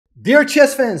Dear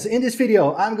chess fans, in this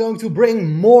video I'm going to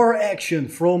bring more action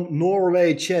from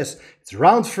Norway Chess. It's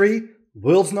round 3,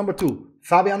 world's number 2.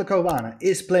 Fabiano Caruana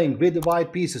is playing with the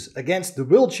white pieces against the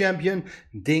world champion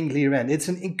Ding Liren. It's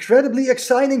an incredibly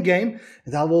exciting game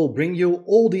and I will bring you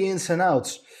all the ins and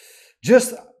outs.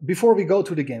 Just before we go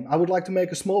to the game, I would like to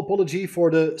make a small apology for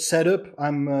the setup.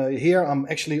 I'm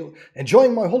actually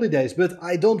enjoying my holidays, but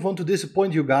I don't want to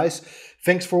disappoint you guys.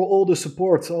 Thanks for all the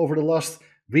support over the last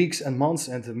weeks and months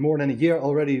and more than a year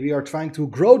already. We are trying to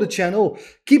grow the channel.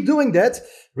 Keep doing that.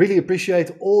 Really appreciate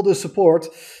all the support.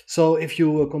 So if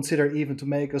you consider even to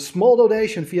make a small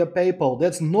donation via PayPal,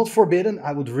 that's not forbidden.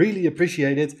 I would really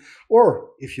appreciate it.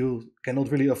 Or if you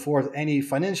cannot really afford any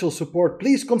financial support,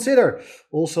 please consider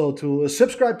also to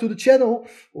subscribe to the channel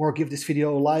or give this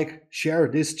video a like, share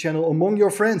this channel among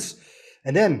your friends.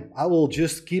 And then I will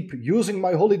just keep using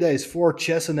my holidays for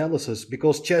chess analysis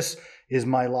because chess is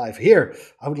my life. Here,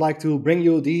 I would like to bring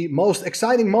you the most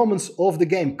exciting moments of the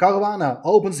game. Caruana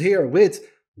opens here with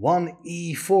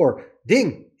 1e4.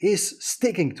 Ding is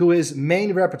sticking to his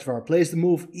main repertoire. Plays the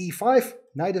move e5,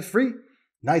 knight f3,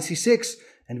 knight c6.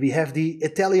 And we have the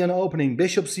Italian opening.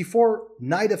 Bishop c4,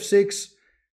 knight f6,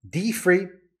 d3,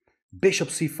 bishop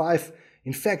c5.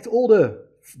 In fact,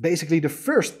 basically the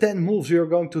first 10 moves you're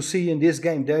going to see in this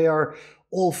game, they are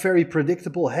all very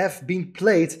predictable, have been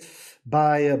played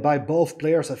by both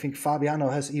players. I think Fabiano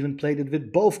has even played it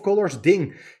with both colors.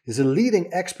 Ding is a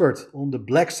leading expert on the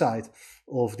black side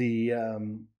of the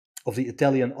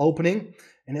Italian opening.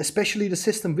 And especially the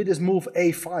system with this move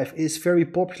a5 is very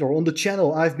popular. On the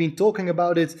channel, I've been talking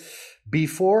about it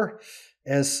before,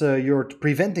 as you're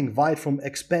preventing white from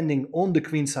expanding on the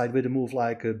queen side with a move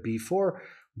like b4.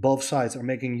 Both sides are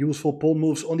making useful pawn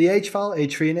moves on the h-file,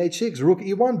 h3 and h6, rook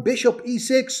e1, bishop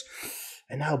e6,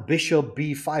 and now bishop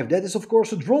b5. That is of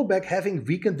course a drawback. Having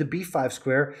weakened the b5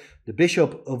 square, the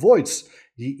bishop avoids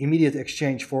the immediate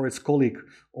exchange for its colleague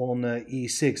on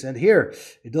e6. And here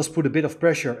it does put a bit of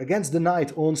pressure against the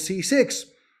knight on c6.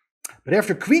 But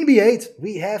after queen b8,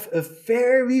 we have a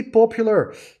very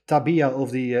popular tabia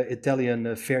of the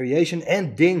Italian variation.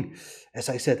 And Ding, as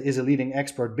I said, is a leading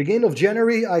expert. Beginning of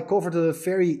January, I covered a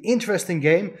very interesting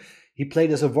game. He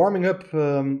played as a warming up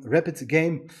rapid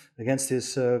game against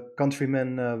his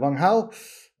countryman Wang Hao. It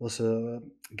was a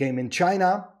game in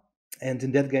China. And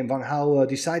in that game, Wang Hao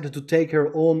decided to take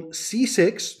her on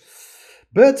c6.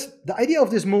 But the idea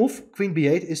of this move, queen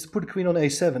b8, is to put the queen on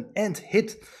a7 and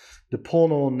hit the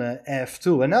pawn on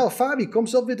f2. And now Fabi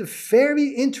comes up with a very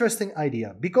interesting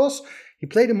idea because he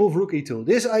played the move rook e2.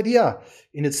 This idea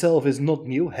in itself is not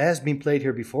new, has been played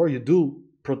here before. You do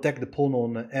protect the pawn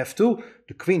on f2.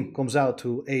 The queen comes out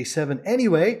to a7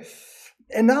 anyway.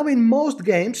 And now in most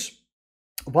games,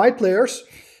 white players,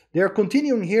 they're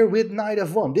continuing here with knight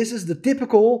f1. This is the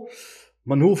typical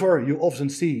maneuver you often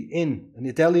see in an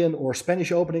Italian or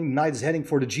Spanish opening. Knight is heading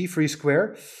for the g3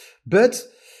 square. But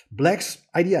Black's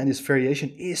idea in this variation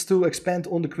is to expand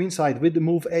on the queen side with the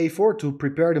move a4 to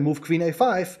prepare the move queen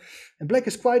a5. And Black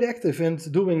is quite active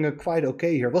and doing quite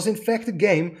okay here. It was in fact a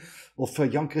game of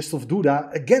Jan-Christoph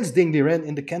Duda against Ding Liren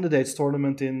in the candidates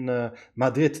tournament in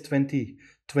Madrid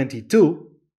 2022.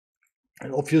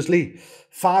 And obviously,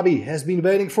 Fabi has been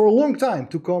waiting for a long time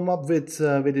to come up with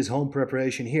his home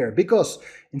preparation here. Because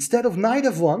instead of knight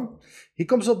f1, he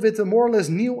comes up with a more or less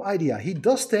new idea. He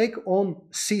does take on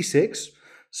c6.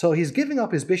 So he's giving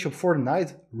up his bishop for the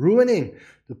knight, ruining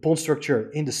the pawn structure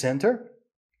in the center.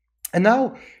 And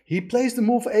now he plays the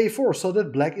move a4 so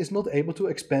that Black is not able to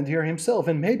expand here himself.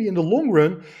 And maybe in the long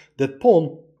run, that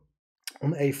pawn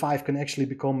on a5 can actually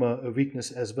become a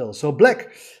weakness as well. So Black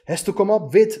has to come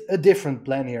up with a different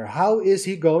plan here. How is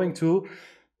he going to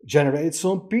generate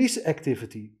some piece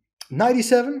activity? Knight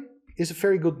e7 is a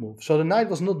very good move. So the knight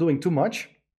was not doing too much.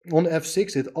 On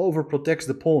f6, it overprotects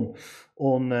the pawn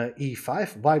on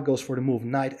e5. White goes for the move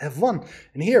knight f1.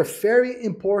 And here, very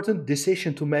important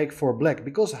decision to make for Black.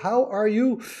 Because how are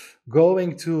you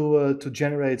going to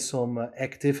generate some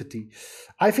activity?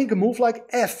 I think a move like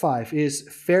f5 is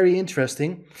very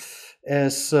interesting.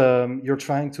 As you're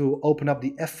trying to open up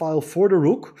the f-file for the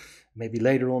rook. Maybe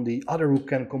later on the other rook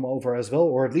can come over as well.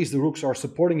 Or at least the rooks are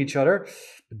supporting each other.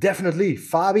 But definitely,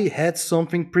 Fabi had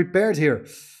something prepared here.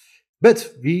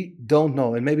 But we don't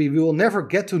know, and maybe we will never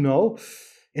get to know.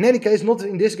 In any case, not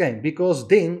in this game, because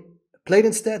Ding played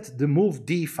instead the move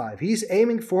d5. He's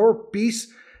aiming for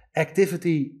piece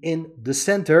activity in the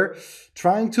center,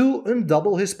 trying to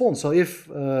undouble his pawn. So if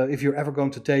you're ever going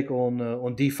to take on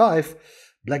d5,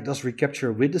 Black does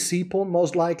recapture with the c pawn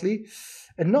most likely.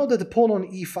 And note that the pawn on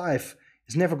e5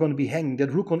 is never going to be hanging.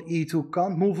 That rook on e2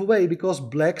 can't move away because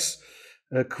Black's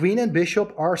queen and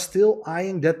bishop are still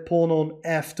eyeing that pawn on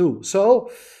f2.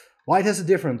 So white has a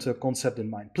different concept in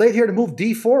mind. Played here the move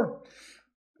d4,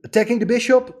 attacking the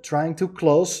bishop, trying to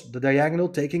close the diagonal,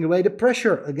 taking away the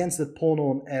pressure against that pawn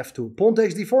on f2. Pawn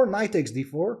takes d4, knight takes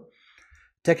d4,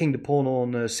 attacking the pawn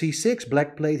on c6.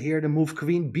 Black played here the move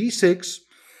queen b6.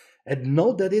 And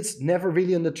note that it's never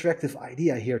really an attractive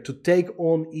idea here to take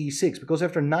on e6, because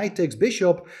after knight takes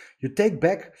bishop, you take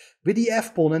back with the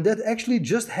f-pawn, and that actually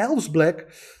just helps black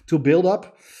to build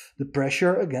up the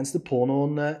pressure against the pawn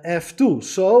on f2.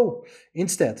 So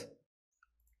instead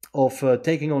of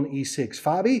taking on e6,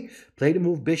 Fabi played the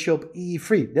move bishop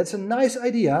e3. That's a nice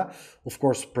idea, of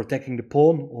course protecting the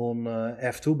pawn on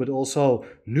f2, but also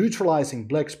neutralizing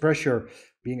black's pressure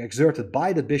being exerted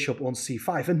by the bishop on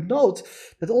c5. And note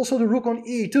that also the rook on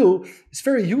e2 is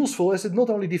very useful, as it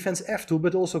not only defends f2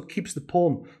 but also keeps the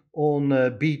pawn on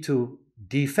b2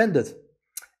 defended.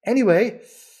 Anyway,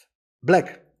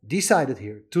 black decided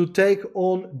here to take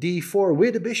on d4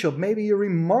 with the bishop. Maybe a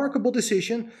remarkable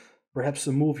decision, perhaps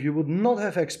a move you would not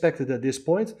have expected at this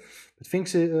point, but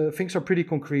things are pretty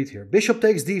concrete here. Bishop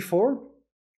takes d4,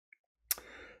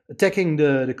 attacking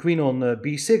the queen on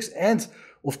b6, and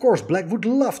of course, black would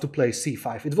love to play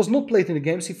c5. It was not played in the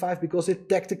game c5 because it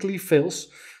tactically fails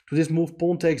to this move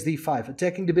pawn takes d5,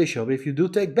 attacking the bishop. If you do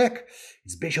take back,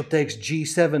 it's bishop takes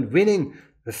g7, winning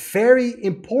a very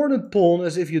important pawn,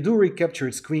 as if you do recapture,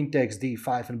 it's queen takes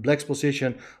d5, and black's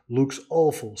position looks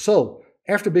awful. So,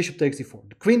 after bishop takes d4,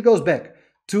 the queen goes back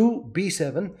to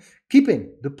b7,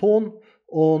 keeping the pawn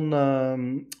on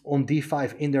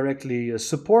d5 indirectly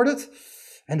supported.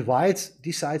 And white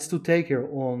decides to take here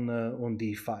on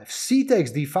d5. C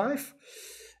takes d5,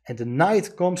 and the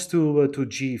knight comes to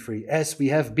g3. As we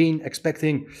have been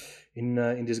expecting in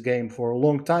this game for a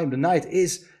long time, the knight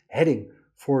is heading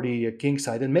for the king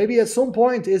side, and maybe at some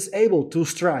point is able to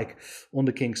strike on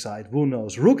the king side. Who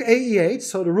knows? Rook ae8,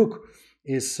 so the rook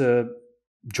is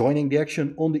joining the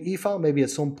action on the e-file. Maybe at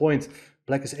some point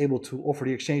black is able to offer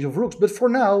the exchange of rooks, but for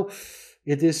now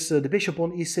it is the bishop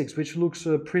on e6, which looks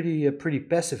pretty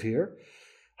passive here.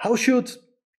 How should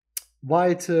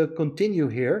white continue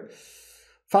here?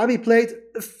 Fabi played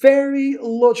a very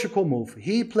logical move.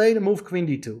 He played a move queen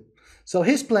d2. So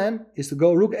his plan is to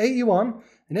go rook ae1,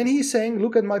 and then he's saying,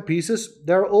 look at my pieces,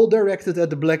 they're all directed at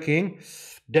the black king.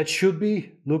 That should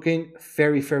be looking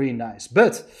very nice.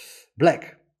 But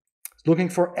black is looking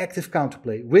for active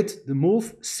counterplay with the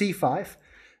move c5.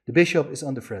 The bishop is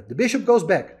under threat. The bishop goes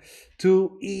back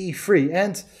to e3,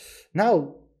 and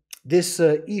now this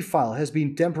e-file has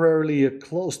been temporarily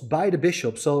closed by the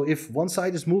bishop. So if one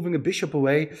side is moving a bishop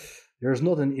away, there's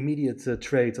not an immediate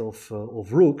trade of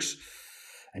rooks.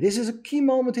 And this is a key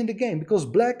moment in the game, because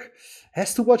black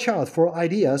has to watch out for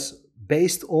ideas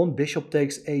based on bishop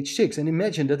takes h6. And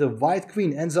imagine that the white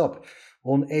queen ends up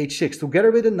on h6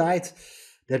 together with a knight.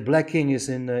 That black king is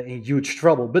in huge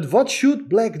trouble. But what should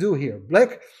black do here?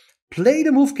 Black play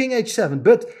the move king h7,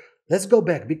 but let's go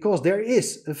back, because there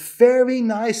is a very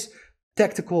nice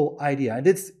tactical idea, and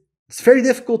it's very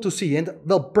difficult to see. And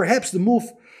well, perhaps the move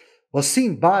was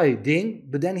seen by Ding,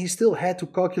 but then he still had to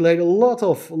calculate a lot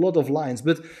of lines.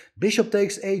 But bishop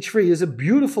takes h3 is a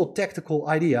beautiful tactical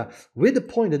idea, with the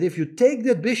point that if you take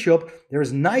that bishop, there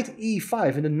is knight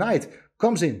e5, and the knight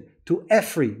comes in to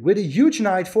f3 with a huge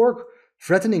knight fork,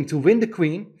 threatening to win the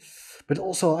queen, but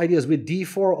also ideas with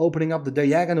d4 opening up the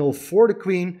diagonal for the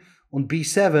queen on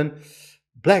b7.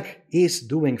 Black is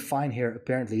doing fine here,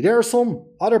 apparently. There are some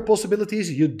other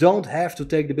possibilities. You don't have to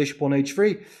take the bishop on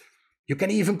h3. You can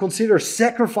even consider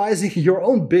sacrificing your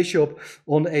own bishop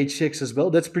on h6 as well.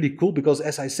 That's pretty cool, because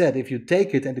as I said, if you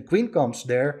take it and the queen comes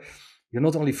there, you're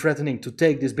not only threatening to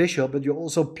take this bishop, but you're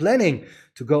also planning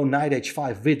to go knight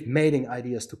h5 with mating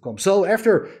ideas to come. So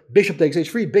after bishop takes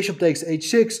h3, bishop takes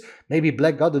h6, maybe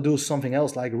black got to do something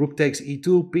else, like rook takes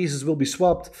e2, pieces will be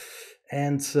swapped.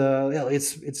 And well,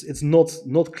 it's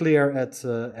not clear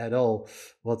at all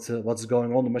what's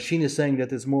going on. The machine is saying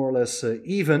that it's more or less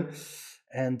even.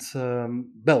 And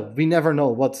well, we never know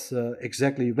what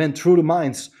exactly went through the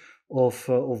minds of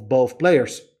both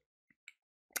players.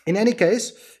 In any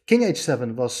case, king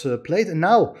h7 was played, and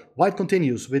now white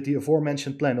continues with the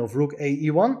aforementioned plan of rook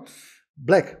ae1.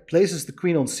 Black places the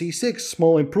queen on c6,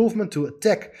 small improvement to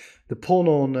attack the pawn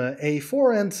on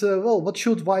a4. And well, what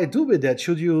should white do with that?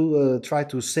 Should you try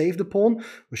to save the pawn,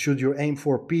 or should you aim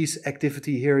for piece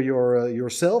activity here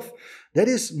yourself? That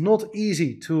is not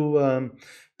easy to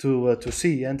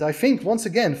see. And I think once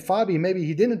again, Fabi, maybe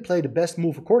he didn't play the best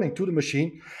move according to the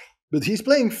machine, but he's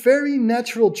playing very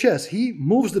natural chess. He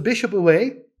moves the bishop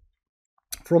away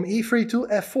from e3 to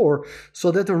f4,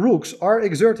 so that the rooks are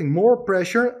exerting more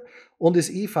pressure on this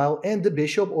e file, and the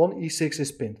bishop on e6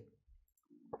 is pinned.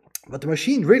 What the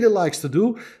machine really likes to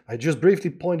do, I just briefly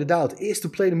pointed out, is to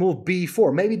play the move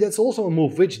b4. Maybe that's also a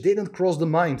move which didn't cross the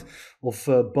mind of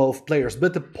both players.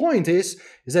 But the point is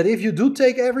that if you do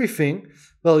take everything,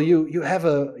 well, you have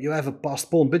a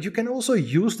passed pawn, but you can also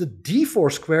use the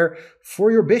d4 square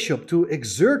for your bishop to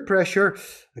exert pressure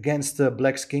against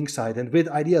black's king side. And with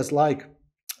ideas like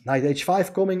knight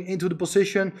h5 coming into the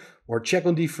position, or check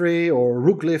on d3, or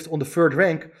rook lift on the third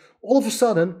rank, all of a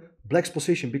sudden black's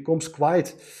position becomes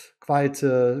quite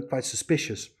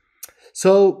suspicious.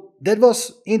 So that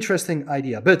was interesting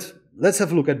idea. But let's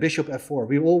have a look at bishop f4.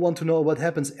 We all want to know what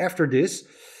happens after this.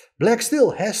 Black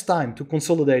still has time to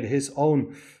consolidate his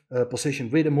own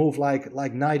position with a move like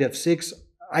knight f6.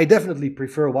 I definitely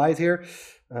prefer white here.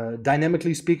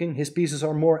 Dynamically speaking, his pieces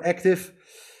are more active,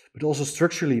 but also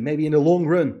structurally, maybe in the long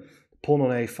run, pawn on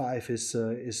a5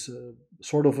 is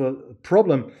sort of a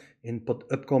problem in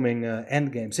upcoming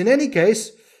endgames. In any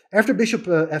case, after bishop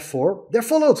f4, there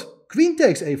followed queen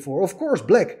takes a4. Of course,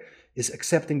 black is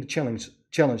accepting the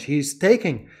challenge. He's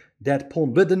taking that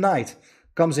pawn, but the knight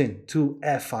comes in to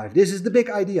f5. This is the big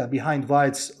idea behind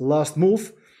white's last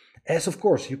move, as of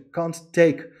course you can't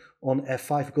take on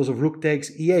f5 because of rook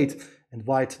takes e8, and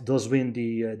white does win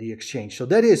the exchange. So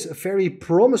that is a very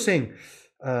promising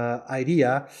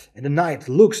idea, and the knight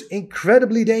looks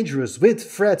incredibly dangerous with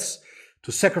threats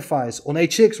to sacrifice on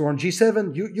h6 or on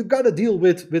g7. You gotta deal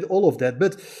with all of that.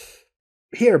 But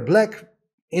here black,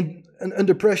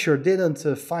 under pressure, didn't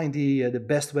find the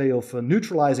best way of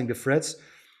neutralizing the threats.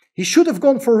 He should have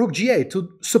gone for rook g8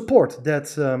 to support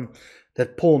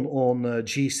that pawn on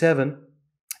g7.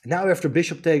 Now after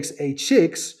bishop takes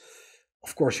h6,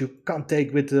 of course you can't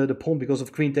take with the pawn because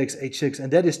of queen takes h6,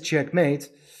 and that is checkmate.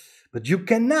 But you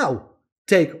can now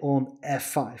take on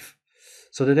f5.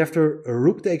 So that after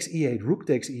rook takes e8, rook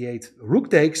takes e8,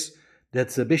 rook takes,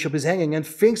 that bishop is hanging, and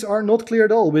things are not clear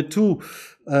at all with two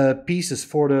pieces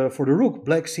for the rook.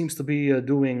 Black seems to be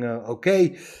doing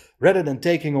okay. Rather than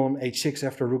taking on h6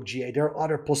 after rook g8, there are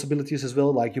other possibilities as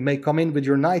well, like you may come in with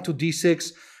your knight to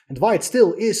d6, and white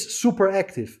still is super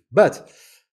active. But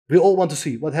we all want to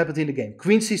see what happened in the game.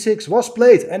 Queen c6 was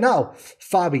played, and now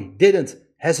Fabi didn't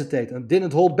hesitate and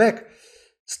didn't hold back.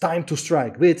 It's time to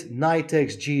strike with knight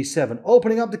takes g7,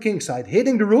 opening up the king side,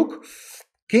 hitting the rook.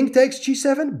 King takes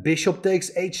g7, bishop takes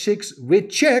h6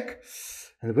 with check.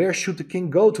 And where should the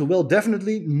king go to? Well,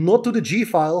 definitely not to the g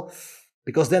file,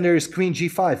 because then there is queen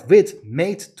g5 with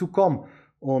mate to come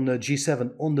on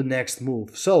g7 on the next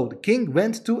move. So the king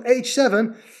went to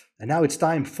h7, and now it's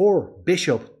time for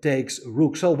bishop takes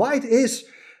rook. So white is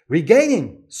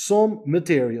regaining some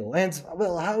material. And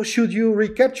well, how should you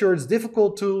recapture? It's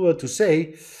difficult to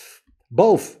say.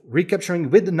 Both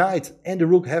recapturing with the knight and the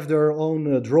rook have their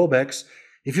own drawbacks.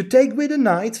 If you take with the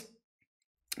knight,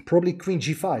 probably queen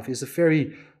g5 is a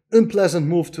very unpleasant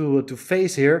move to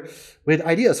face here, with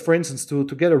ideas, for instance, to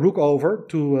get a rook over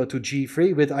to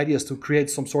g3, with ideas to create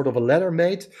some sort of a ladder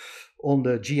mate on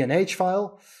the g and h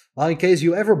file. In case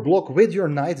you ever block with your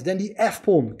knight, then the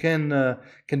f-pawn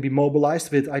can be mobilized,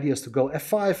 with ideas to go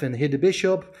f5 and hit the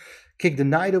bishop, kick the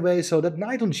knight away. So that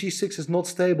knight on g6 is not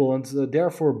stable, and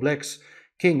therefore black's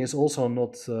king is also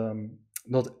not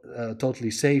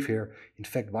totally safe here. In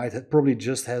fact, white probably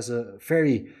just has a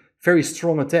very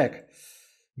strong attack.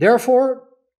 Therefore,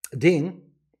 Ding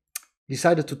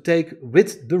decided to take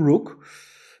with the rook,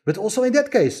 but also in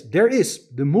that case, there is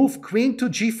the move queen to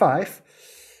g5,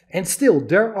 and still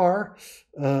there are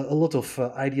a lot of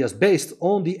ideas based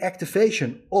on the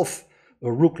activation of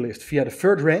a rook lift via the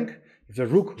third rank. If the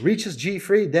rook reaches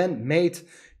g3, then mate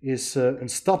is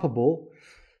unstoppable.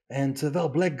 And well,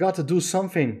 black got to do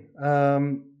something.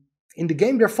 In the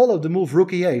game there followed the move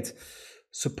rook e8,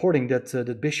 supporting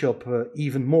that bishop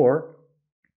even more.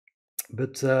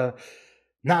 But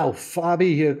now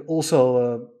Fabi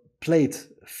also played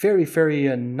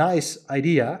very nice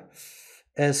idea,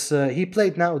 as he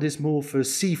played now this move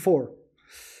c4,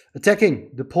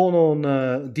 attacking the pawn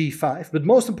on d5. But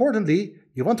most importantly,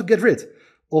 you want to get rid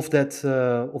of that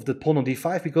pawn on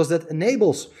d5, because that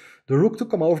enables the rook to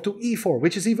come over to e4,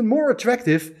 which is even more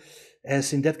attractive,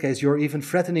 as in that case you're even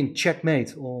threatening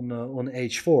checkmate on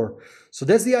h4. So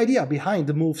that's the idea behind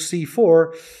the move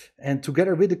c4, and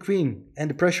together with the queen and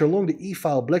the pressure along the e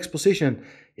file, black's position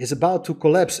is about to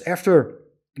collapse. After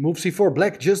move c4,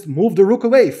 black just moved the rook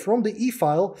away from the e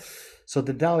file, so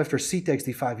that now after c takes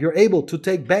d5 you're able to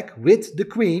take back with the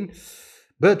queen.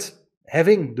 But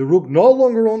having the rook no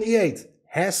longer on e8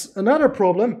 has another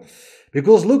problem,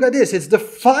 because look at this, it's the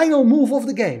final move of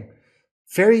the game.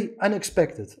 Very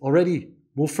unexpected. Already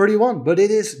move 31, but it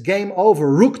is game over.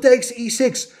 Rook takes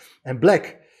e6. And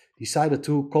Black decided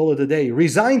to call it a day.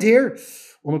 Resigned here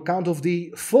on account of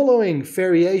the following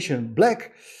variation.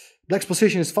 Black's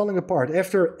position is falling apart.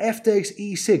 After f takes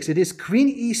e6, it is queen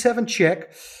e7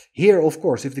 check. Here, of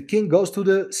course, if the king goes to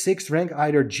the 6th rank,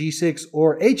 either g6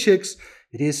 or h6,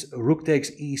 it is rook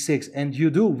takes e6, and you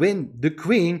do win the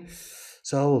queen.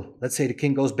 So let's say the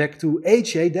king goes back to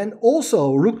h8, then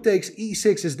also rook takes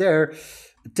e6 is there,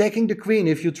 attacking the queen.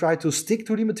 If you try to stick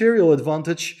to the material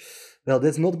advantage, well,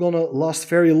 that's not gonna last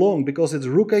very long, because it's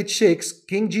rook h6,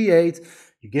 king g8,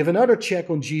 you give another check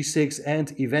on g6,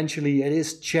 and eventually it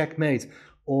is checkmate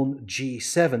on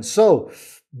g7. So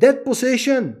that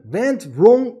position went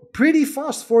wrong pretty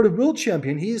fast for the world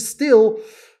champion. He is still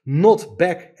not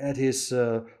back at his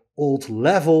old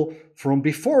level from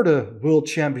before the World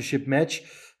Championship match.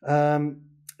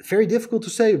 Very difficult to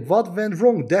say what went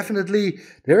wrong. Definitely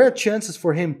there are chances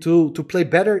for him to play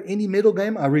better in the middle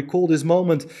game. I recall this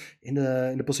moment in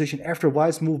the position after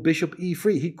White's move bishop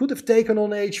e3. He could have taken on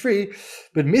h3,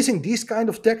 but missing these kind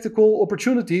of tactical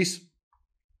opportunities,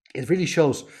 it really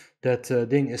shows that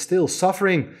Ding is still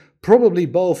suffering, probably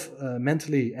both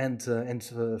mentally and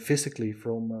physically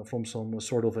from some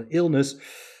sort of an illness.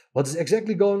 What is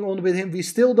exactly going on with him, we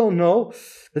still don't know.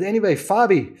 But anyway,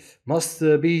 Fabi must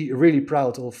be really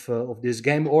proud of this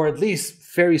game, or at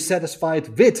least very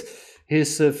satisfied with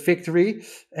his victory.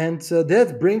 And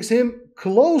that brings him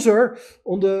closer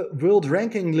on the world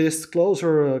ranking list,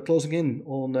 closing in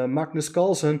on Magnus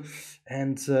Carlsen.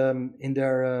 And in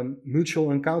their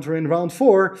mutual encounter in round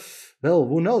 4, well,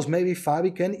 who knows, maybe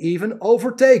Fabi can even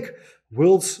overtake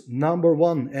world's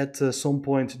 #1 at some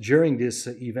point during this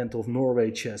event of Norway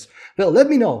Chess. Well, let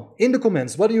me know in the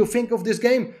comments, what do you think of this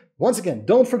game? Once again,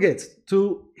 don't forget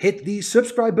to hit the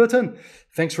subscribe button.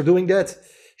 Thanks for doing that.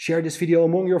 Share this video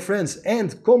among your friends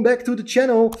and come back to the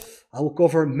channel. I will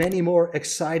cover many more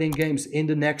exciting games in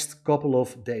the next couple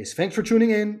of days. Thanks for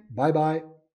tuning in. Bye bye.